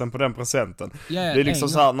pengagränsen på den presenten. Ja, det är liksom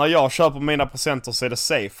så här, när jag köper mina presenter så är det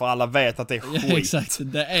safe för alla vet att det är skit. Ja, exakt.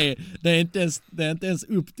 Det är inte ens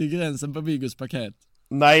upp till gränsen på Viggos paket.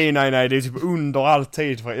 Nej, det är typ under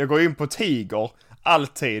alltid. Jag går in på Tiger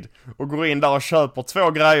alltid och går in där och köper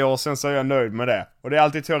 2 grejer och sen så är jag nöjd med det. Och det är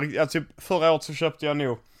alltid typ förra året så köpte jag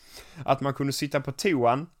nog att man kunde sitta på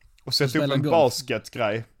toan och sätta upp en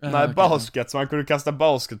basketgrej. Nej, okay. Basket, så man kunde kasta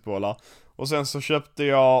basketbollar. Och sen så köpte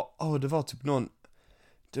jag, det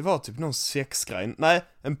var typ någon sexgrej. Nej,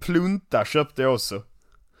 en plunta köpte jag också.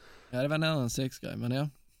 Ja, det var nära en sexgrej, men ja.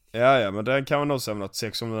 Ja, men den kan man nog säga något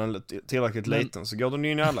sex om den är tillräckligt liten, så går den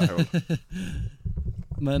in i alla hål.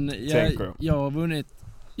 Men jag har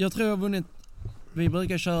vunnit, vi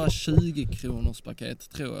brukar köra 20 kronors paket,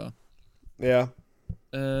 tror jag. Ja.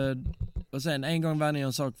 Och sen en gång vann jag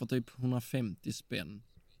en sak för typ 150 spänn.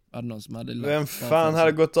 Var det någon som hade Vem fan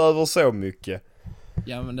hade gått över så mycket?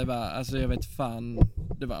 Ja, men det var, alltså jag vet fan,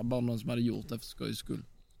 det var bara någon som hade gjort det för skojs skull.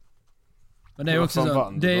 Men det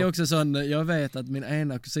är också sån, jag vet att min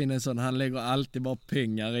ena kusin är sån, han lägger alltid bara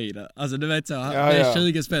pengar i det. Alltså du vet så, det är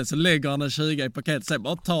 20 spänn så lägger han en 20 i paket, sen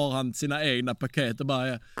bara tar han sina egna paket och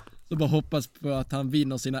bara hoppas på att han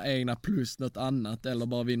vinner sina egna plus något annat, eller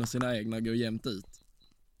bara vinner sina egna och går jämnt ut.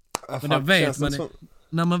 Men då vet man,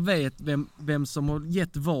 när man vet vem som har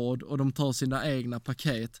gett vad och de tar sina egna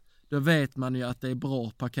paket, då vet man ju att det är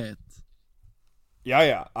bra paket.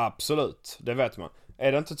 Ja, absolut. Det vet man.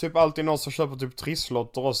 Är det inte typ alltid någon som köper typ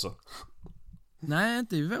trisslotter också? Nej,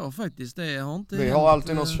 inte i vår faktiskt. Det har inte. Vi har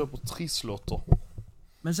alltid någon som köper trisslotter.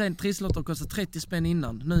 Men sen trisslotter kostar 30 spänn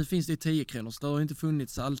innan. Nu finns det 10 kronor, så det har inte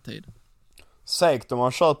funnits alltid. Säkert om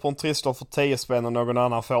man köper en trisslott för 10 spänn och någon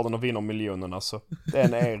annan får den och vinner miljonen alltså.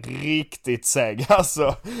 Den är riktigt seg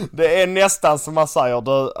alltså. Det är nästan som man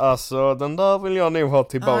säger, alltså den där vill jag nog ha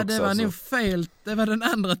tillbaka. Det var nog fel. Det var den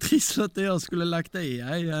andra trisslotten jag skulle lagt i.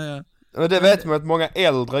 Ja. Men det vet man att många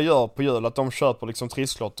äldre gör på jul, att de köper liksom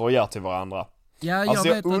trisslotter och ger till varandra. Ja, alltså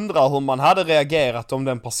jag undrar hur man hade reagerat om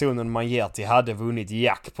den personen man ger till hade vunnit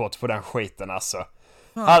jackpot på den skiten alltså.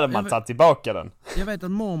 Hade man tagit tillbaka den? Jag vet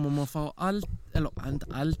att mormor får eller inte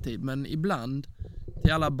alltid, men ibland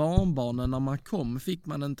till alla barnbarnen när man kom fick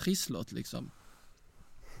man en trisslott liksom.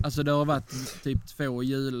 Alltså det har varit typ 2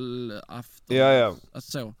 julafton. Ja.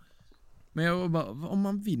 Alltså så. Men jag bara, om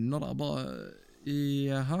man vinner där bara,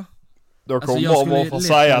 jaha. Då Alltså, kommer jag skulle mormor få lätt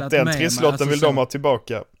säga velat att den med mig, trisslotten alltså, vill så. de ha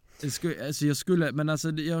tillbaka. Jag skulle, men alltså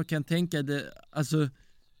jag kan tänka det, alltså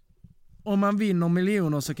om man vinner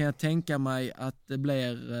miljoner så kan jag tänka mig att det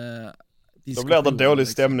blir Då blir det dålig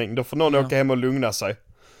liksom. stämning, då får någon åka hem och lugna sig.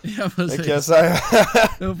 Ja, Det precis. kan jag säga.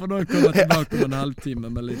 Då får någon komma tillbaka om en halvtimme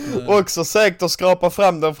med lite... Också säkert att skrapa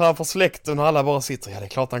fram den framför släkten och alla bara sitter, ja det är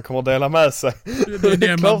klart han kommer dela med sig. Det är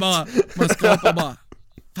det man skrapar bara.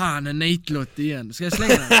 Fan, en nitlott igen. Ska jag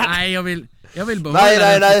slänga den? Nej, jag vill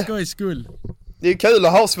behålla den för skojs skull. Det är kul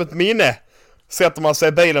att ha som ett minne. Sätter man sig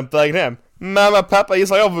i bilen på vägen hem. Mamma, pappa,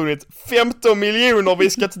 gissar jag har vunnit 15 miljoner, vi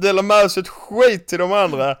ska inte dela med oss ett skit till de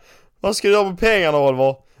andra. Vad ska du göra med pengarna,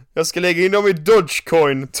 Oliver? Jag ska lägga in dem i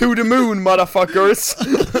Dogecoin. To the moon, motherfuckers.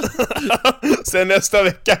 Sen nästa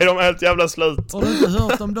vecka är de helt jävla slut. Har du inte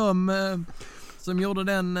hört om dem som gjorde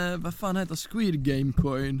den, vad fan heter Squid Game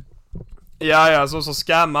coin? Ja, så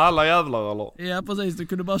skamma alla jävlar, eller? Ja, precis. Du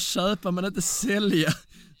kunde bara köpa men inte sälja.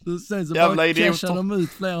 Så sen så Jävla bara idioter. cashade de ut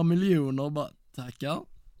flera miljoner och bara, tackar.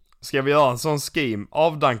 Ska vi göra en sån scheme?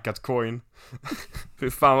 Avdankat coin.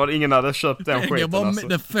 Fy fan vad ingen hade köpt den skiten alltså.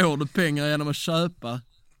 Det får du pengar genom att köpa.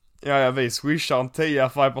 Ja, vi swishar en 10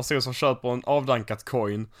 för varje person som köper en avdankat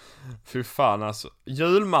coin. Fy fan alltså.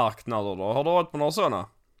 Julmarknader då? Har du varit på några sådana?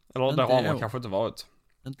 Eller Inte det har man år. kanske inte varit.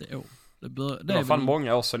 Inte i år. Det var fan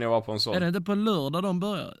många år sedan jag var på en sån. Är det inte på lördag de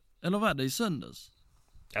börjar? Eller var det i söndags?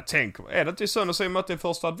 Jag tänker, är det inte i söndags i och med att det är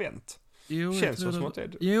första advent? Jo, Känns det som att det är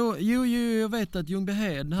det. Jo, jag vet att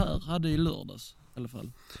Ljungbyhed här hade i lördags i alla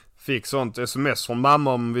fall. Fick sånt sms från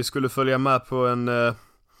mamma om vi skulle följa med på en...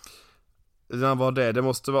 när var det? Det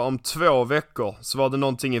måste vara om 2 veckor. Så var det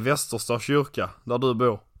någonting i Västerstad kyrka, där du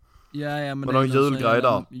bor. Ja, men och det är någon julgrej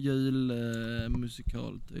där.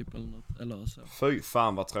 Julmusikal typ eller något, eller så. Fy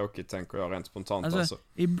fan vad tråkigt, tänker jag rent spontant alltså.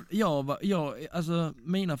 Alltså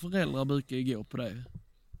mina föräldrar brukar ju gå på det.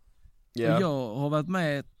 Yeah. Och jag har varit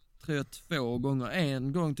med, tror jag, 2 gånger.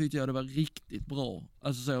 En gång tyckte jag det var riktigt bra.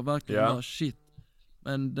 Alltså så verkligen bara shit.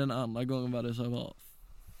 Men den andra gången var det så bara,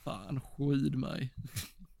 fan, skyd mig.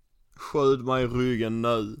 Skjut mig i ryggen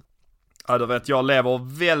nu. Ja, du vet, jag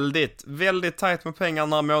lever väldigt, väldigt tajt med pengar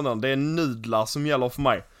den här månaden. Det är nudlar som gäller för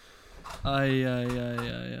mig. Aj.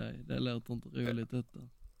 Det låter inte roligt detta.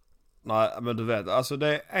 Nej, men du vet, alltså det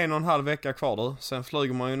är 1,5 vecka kvar du. Sen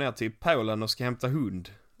flyger man ju ner till Polen och ska hämta hund.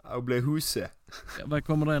 Och bli husse. Ja, vad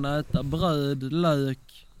kommer den äta? Bröd,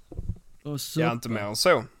 lök och soppa? Ja, inte mer än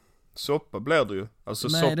så. Soppa blir det ju. Alltså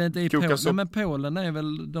nej, det är inte i Polen. Nej, men Polen är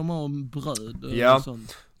väl, de har bröd och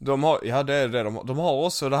sånt. De har, ja det är det de har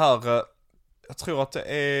också det här, jag tror att det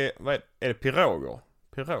är, vad är det piroger?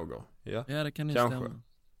 Piroger? Ja, det kan ju kanske. stämma.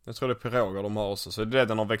 Jag tror det är piroger de har också, så det är det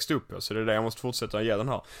den har växt upp på, så det är det jag måste fortsätta ge den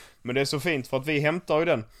här. Men det är så fint för att vi hämtar ju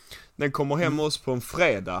den. Den kommer hem oss på en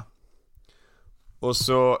fredag. Och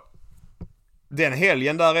så den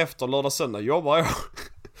helgen därefter, lördag söndag, jobbar jag.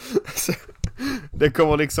 Så, det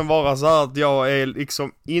kommer liksom vara så här att jag är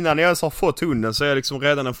liksom, innan jag ens har fått hunden så är jag liksom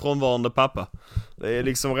redan en frånvarande pappa. Det är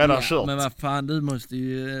liksom redan kört. Men vad fan, du måste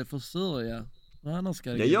ju försörja. Annars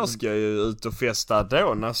ska det jag ska ju ut och festa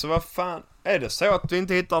då. Alltså vad fan, är det så att du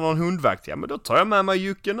inte hittar någon hundvakt? Ja men då tar jag med mig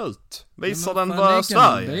Jycken ut. Visar den bara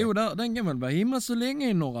Sverige. Den kan väl vara hemma så länge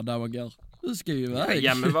i några dagar. Du ska ju iväg.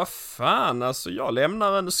 Ja men vad fan, alltså jag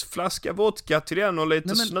lämnar en flaska vodka till den och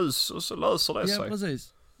lite snus och så löser det sig. Ja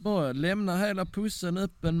precis. Bara lämna hela pussen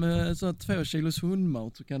öppen med så 2 kilos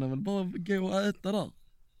hundmat så kan den väl bara gå och äta där.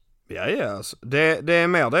 Ja alltså. Det är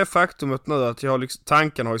mer det faktumet nu att jag liksom,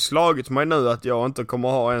 tanken har ju slagit mig nu att jag inte kommer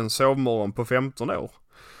ha en sovmorgon på 15 år.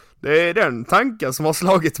 Det är den tanken som har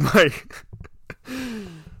slagit mig.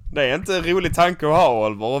 Det är inte en rolig tanke att ha,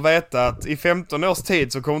 Oliver, och veta att i 15 års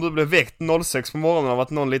tid så kommer du bli väckt 06 på morgonen av att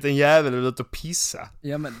någon liten jävel är ute och pissa.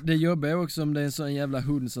 Ja men det jobbar är också om det är en sån jävla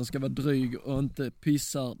hund som ska vara dryg och inte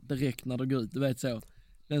pissar direkt när du går ut, du vet så.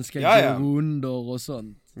 Den ska gå runder och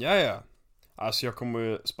sånt. Ja. Alltså jag kommer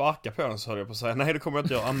ju sparka på den så höll jag på att säga. Nej det kommer jag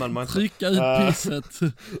inte göra, anmäl mig inte. Trycka ut pisset.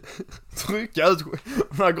 Trycka ut,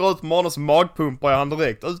 när jag går ut på morgonen så magpumpar jag han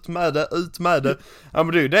direkt. Ut med det. Ja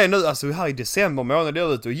men det är nu, alltså här i december månad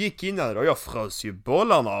jag ut och gick innan och jag frös ju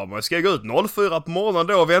bollarna av mig. Ska jag gå ut 04 på morgonen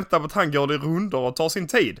då och vänta på att han går i rundor och tar sin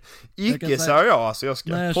tid? Icke säger jag, alltså jag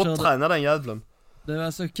ska träna den jävlen. Det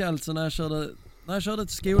var så kallt så när jag körde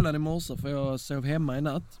till skolan i morse för jag sov hemma i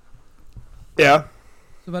natt. Ja.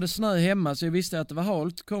 Så var det snö hemma så jag visste att det var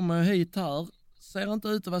halt. Kommer jag hit här, ser inte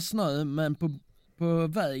ut att vara snö, men på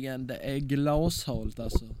vägen det är glashalt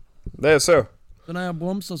alltså. Det är så. Så när jag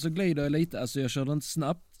bromsar så glider jag lite, alltså jag körde inte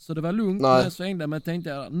snabbt. Så det var lugnt när jag svängde, men tänkte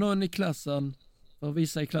jag, någon i klassen, för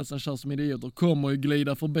vissa i klassen kör som idioter, kommer ju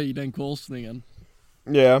glida förbi den korsningen.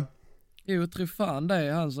 Ja. Jo, tro fan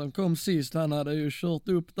det. Han som kom sist, han hade ju kört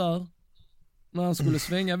upp där. När han skulle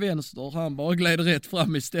svänga vänster, han bara gled rätt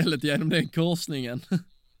fram istället genom den korsningen.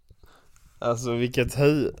 Alltså vilket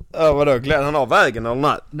vadå, gled han av vägen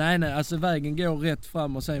eller nej? Nej, alltså vägen går rätt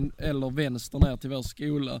fram och sen eller vänster ner till vår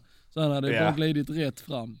skola. Så han hade bara glidit rätt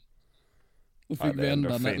fram. Och fick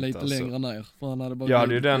vända lite längre ner. För han hade bara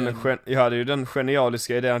jag hade ju den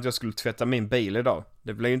genialiska idén att jag skulle tvätta min bil idag.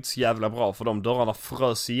 Det blev ju inte så jävla bra för de dörrarna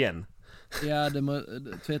frös igen. Ja,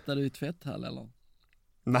 tvättade du i tvätthall eller?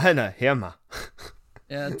 Nej, hemma.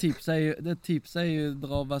 Ja, tips är ju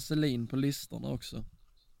dra vaselin på listerna också.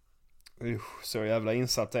 Så jävla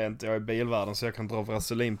insatt är inte jag i bilvärlden så jag kan dra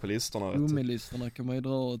vaselin på listerna. Gummilisterna kan man ju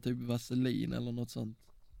dra typ vaselin eller något sånt.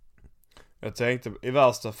 Jag tänkte, i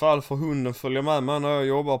värsta fall får hunden följa med mig när jag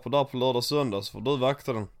jobbar på lördag och söndag, så får du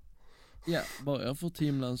vakta den. Ja, bara jag får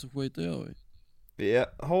timlan så skiter jag i.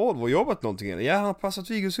 Har du jobbat någonting? Ja, han har passat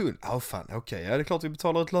Viggos hund. Fan, okej. Ja, det är klart vi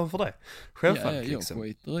betalar ut lön för det. Självfallet jag liksom.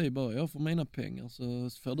 Skiter i bara, jag får mina pengar så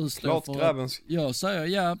får du stå klart, för grabbens. Jag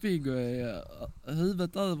säger, Viggo är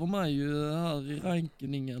huvudet över mig ju här i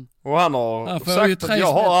rankningen. Och han har sagt att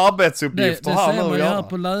jag har arbetsuppgifter här nu att göra. Det ser man ju här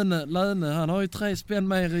på löne. Han har ju 3 spänn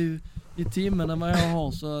mer i timmen än vad jag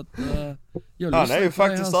har så att han är ju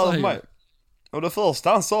faktiskt över mig. Och det första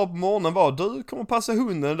han sa på morgonen var: du kommer passa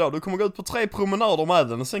hunden idag, du kommer gå ut på 3 promenader med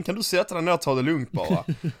den och sen kan du sätta dig ner och ta det lugnt bara.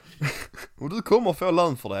 Och du kommer få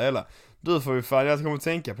lön för det hela. Du får ju fan, jag kommer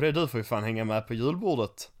tänka på det, du får ju fan hänga med på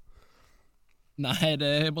julbordet. Nej, det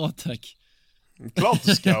är bra tack. Klart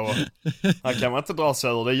du ska vara. Här kan man inte dra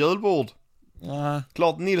sig ur, det är julbord.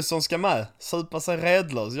 Klart Nilsson ska med, supa sig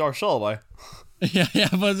redlös, jag kör dig. Ja,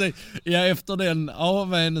 precis. Ja, efter den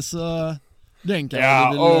AWn så... Den kan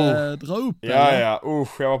du väl dra upp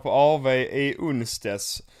jag var på AW i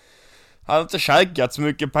onsdags. Hade inte käkat så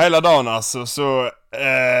mycket på hela dagen alltså. Så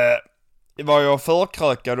var jag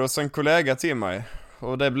förkrökad hos en kollega till mig.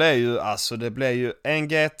 Och det blev ju en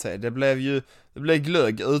GT. Det blev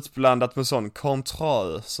glögg utblandat med sån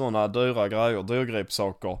kontrö, såna dyra grejer,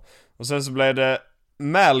 dyrgripsaker. Och sen så blev det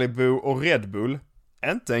Malibu och Red Bull.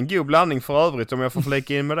 Inte en god blandning för övrigt om jag får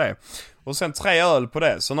flika in med det. Och sen 3 öl på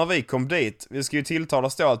det. Så när vi kom dit, vi ska ju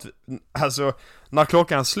tilltalas då att alltså när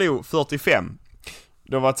klockan slog 45,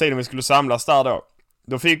 då var tiden vi skulle samlas där då.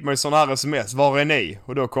 Då fick man ju sån här sms: var är ni?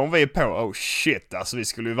 Och då kom vi på, oh shit, alltså vi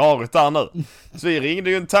skulle ju varit där nu. Så vi ringde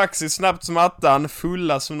ju en taxi snabbt som attan,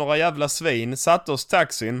 fulla som några jävla svin, satte oss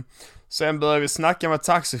taxin. Sen började vi snacka med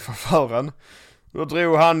taxichauffören. Då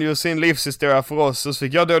drog han ju sin livshistoria för oss, och så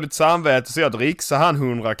fick jag dåligt samvete så jag dricksade han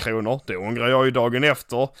 100 kronor. Det ångrar jag ju dagen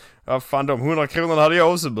efter. Ja fan, de 100 kronorna hade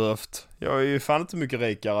jag också behövt. Jag är ju fan inte mycket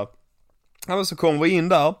rikare. Ja, men så kom vi in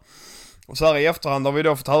där. Och så här i efterhand har vi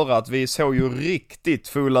då fått höra att vi såg ju riktigt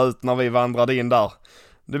fulla ut när vi vandrade in där.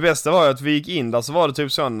 Det bästa var ju att vi gick in där, så var det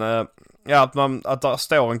typ sån... att där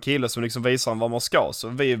står en kille som liksom visar vad man ska. Så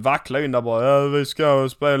vi vacklar in där bara: vi ska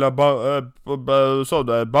spela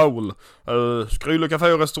bowl, Skrylle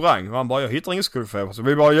Café och restaurang. Och han bara: jag hittar ingen Skrylle. Så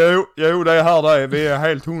vi bara: jo det är här det är. Vi är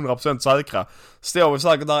helt 100% säkra. Står vi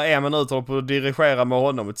säkert där 1 minut och på att dirigera med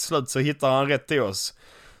honom. Och till slut så hittar han rätt till oss.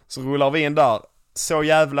 Så rullar vi in där. Så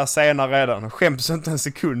jävla sena redan. Skäms inte en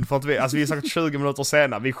sekund för att vi är säkert 20 minuter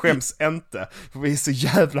sena. Vi skäms inte för vi är så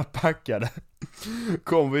jävla packade.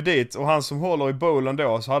 Kom vi dit och han som håller i bowlen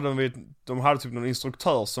då, så hade de hade typ någon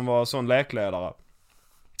instruktör som var sån lekledare.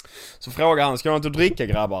 Så frågade han: ska jag inte dricka,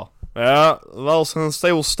 grabbar? Ja, varsin en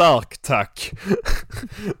stor stark, tack.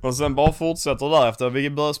 Och sen bara fortsätter därefter. Vi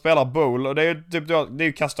börjar spela bowl och det är typ det är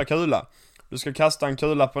ju kasta kula. Du ska kasta en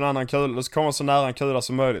kula på en annan kula, du ska komma så nära en kula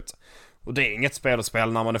som möjligt. Och det är inget spel att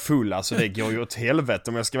spela när man är full, alltså det går ju åt helvete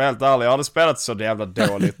om jag ska vara helt ärlig. Jag hade spelat så jävla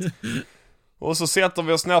dåligt. Och så sätter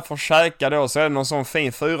vi oss ner för att käka då, så är det någon sån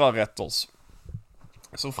fin 4-rätters.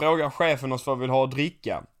 Så frågar chefen oss vad vi vill ha att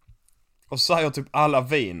dricka. Och så säger typ alla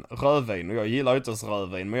rödvin. Och jag gillar ju inte ens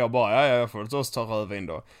rödvin, men jag bara, jag får också ta rödvin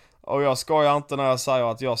då. Och jag skojar inte när jag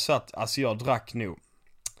säger att jag drack nog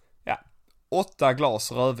 8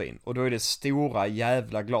 glas rödvin. Och då är det stora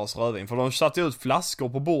jävla glas rödvin. För de satte ut flaskor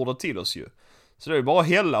på bordet till oss ju. Så det är bara att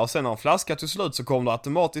hälla, och sen när en flaska till slut så kommer det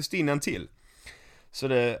automatiskt in en till. Så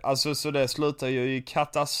det slutar ju i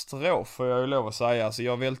katastrof, får jag ju lov att säga. Alltså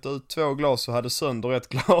jag välte ut 2 glas och hade sönder 1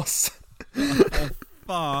 glas.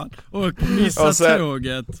 Fan. Och missade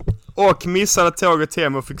tåget. Och missade tåget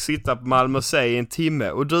hem och fick sitta på Malmö C i en timme.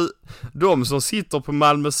 Och de som sitter på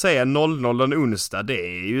Malmö C 00 en onsdag, det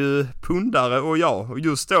är ju pundare och jag. Och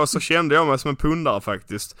just då så kände jag mig som en pundare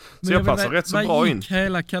faktiskt. Så jag passar rätt så bra in. Vad gick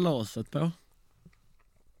hela kalaset på?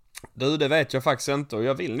 Du, det vet jag faktiskt inte. Och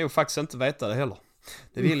jag vill nog faktiskt inte veta det heller.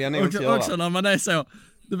 Det vill jag nog inte göra. Också när man är så...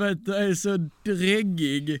 Du vet, du är så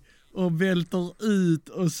dräggig och välter ut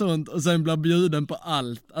och sånt och sen blir bjuden på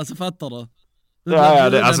allt. Alltså fattar du? Du blir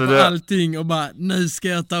bjuden på allting och bara, nu ska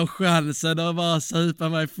jag ta chansen och bara supa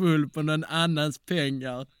mig full på någon annans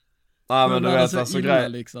pengar. Nej men du vet alltså illa,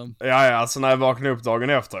 liksom. Ja, alltså när jag vaknade upp dagen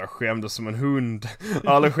efter, jag skämdes som en hund. Jag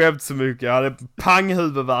hade aldrig skämt så mycket, jag hade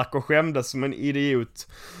panghuvudvärk och skämdes som en idiot.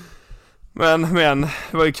 Men,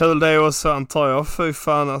 det var ju kul det också antar jag, fy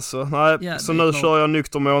fan alltså. Nej, ja, så nu kör jag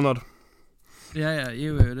nykter månad.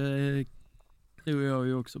 Jo, det tror jag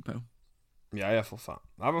ju också på. Ja, för fan.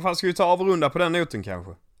 Ja, vad fan, ska vi ta avrunda på den noten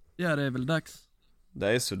kanske? Ja, det är väl dags.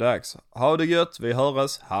 Det är så dags. Ha det gött, vi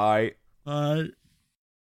hörs, hej. Hej.